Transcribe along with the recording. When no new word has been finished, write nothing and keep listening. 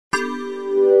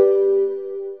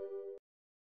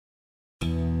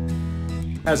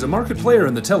As a market player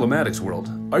in the telematics world,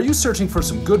 are you searching for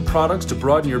some good products to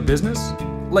broaden your business?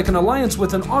 Like an alliance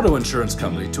with an auto insurance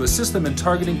company to assist them in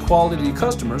targeting quality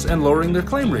customers and lowering their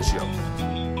claim ratio?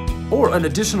 Or an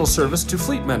additional service to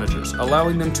fleet managers,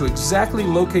 allowing them to exactly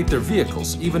locate their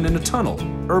vehicles, even in a tunnel,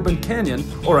 urban canyon,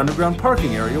 or underground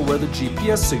parking area where the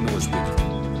GPS signal is weak.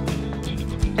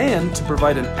 And to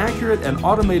provide an accurate and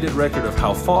automated record of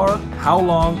how far, how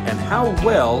long, and how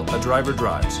well a driver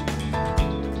drives.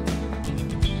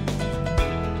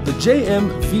 The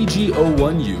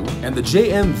JM-VG01U and the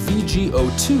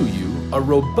JM-VG02U are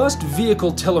robust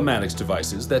vehicle telematics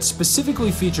devices that specifically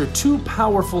feature two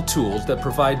powerful tools that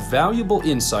provide valuable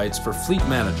insights for fleet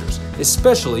managers,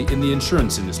 especially in the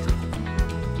insurance industry.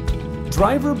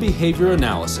 Driver Behavior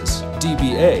Analysis,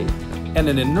 DBA, and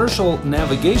an inertial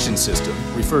navigation system,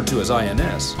 referred to as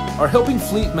INS, are helping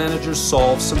fleet managers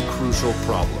solve some crucial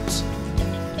problems.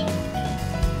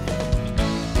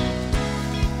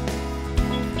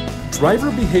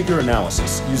 Driver behavior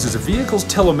analysis uses a vehicle's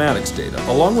telematics data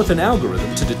along with an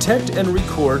algorithm to detect and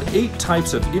record 8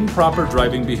 types of improper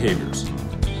driving behaviors: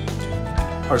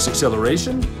 harsh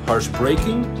acceleration, harsh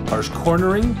braking, harsh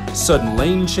cornering, sudden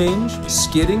lane change,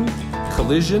 skidding,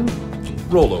 collision,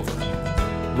 rollover,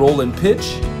 roll and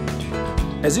pitch.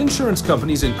 As insurance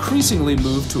companies increasingly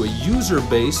move to a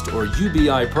user-based or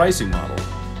UBI pricing model,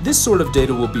 this sort of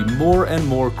data will be more and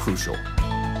more crucial.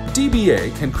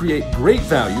 DBA can create great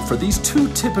value for these two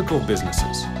typical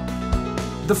businesses.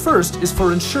 The first is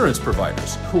for insurance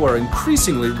providers who are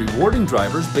increasingly rewarding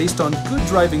drivers based on good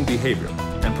driving behavior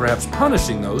and perhaps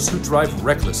punishing those who drive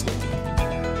recklessly.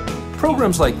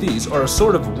 Programs like these are a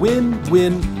sort of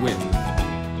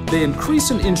win-win-win. They increase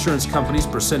an insurance company's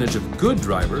percentage of good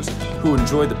drivers who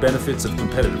enjoy the benefits of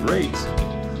competitive rates,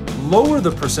 lower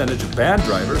the percentage of bad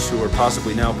drivers who are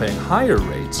possibly now paying higher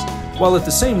rates, while at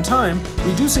the same time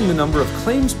reducing the number of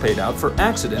claims paid out for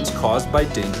accidents caused by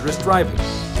dangerous driving.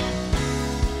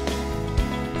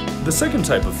 The second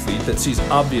type of fleet that sees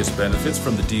obvious benefits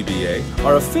from the DBA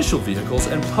are official vehicles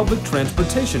and public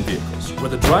transportation vehicles, where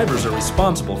the drivers are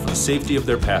responsible for the safety of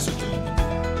their passengers.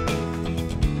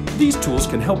 These tools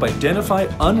can help identify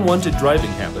unwanted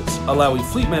driving habits, allowing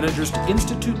fleet managers to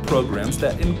institute programs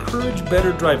that encourage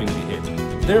better driving behavior,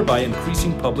 thereby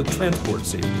increasing public transport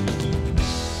safety.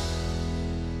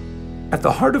 At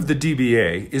the heart of the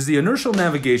DBA is the Inertial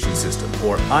Navigation System,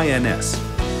 or INS.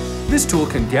 This tool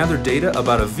can gather data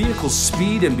about a vehicle's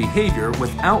speed and behavior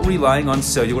without relying on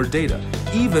cellular data,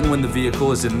 even when the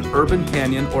vehicle is in an urban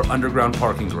canyon or underground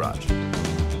parking garage.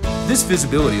 This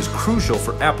visibility is crucial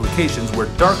for applications where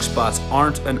dark spots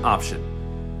aren't an option.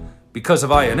 Because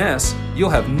of INS, you'll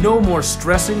have no more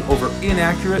stressing over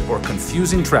inaccurate or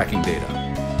confusing tracking data.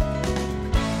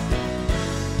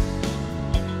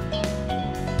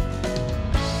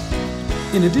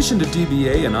 In addition to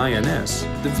DBA and INS,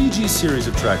 the VG series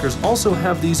of trackers also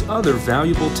have these other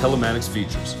valuable telematics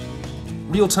features: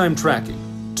 real-time tracking,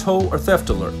 tow or theft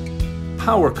alert,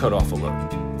 power cutoff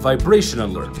alert, vibration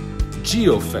alert,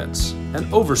 geofence, and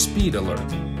overspeed alert.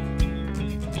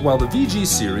 While the VG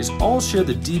series all share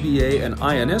the DBA and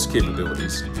INS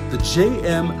capabilities, the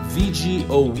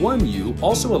JM-VG01U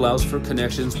also allows for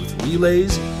connections with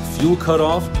relays, fuel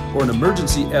cutoff, or an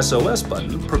emergency SOS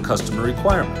button per customer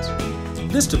requirements.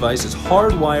 This device is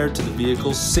hardwired to the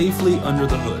vehicle safely under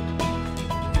the hood.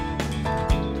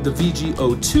 The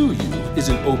VG02U is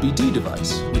an OBD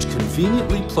device, which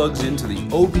conveniently plugs into the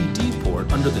OBD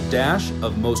port under the dash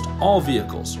of most all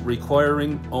vehicles,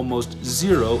 requiring almost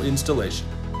zero installation.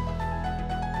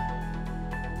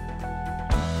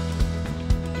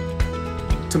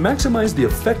 To maximize the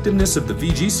effectiveness of the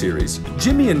VG series,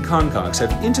 Jimi and Concox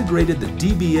have integrated the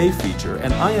DBA feature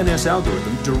and INS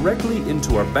algorithm directly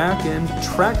into our back-end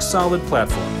TrackSolid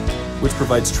platform, which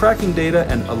provides tracking data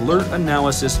and alert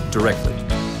analysis directly.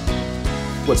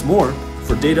 What's more,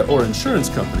 for data or insurance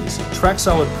companies,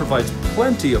 TrackSolid provides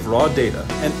plenty of raw data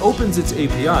and opens its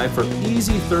API for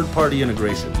easy third-party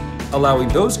integration, allowing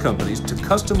those companies to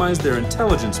customize their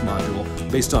intelligence module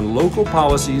based on local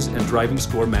policies and driving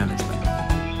score management.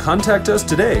 Contact us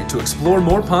today to explore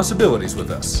more possibilities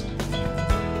with us.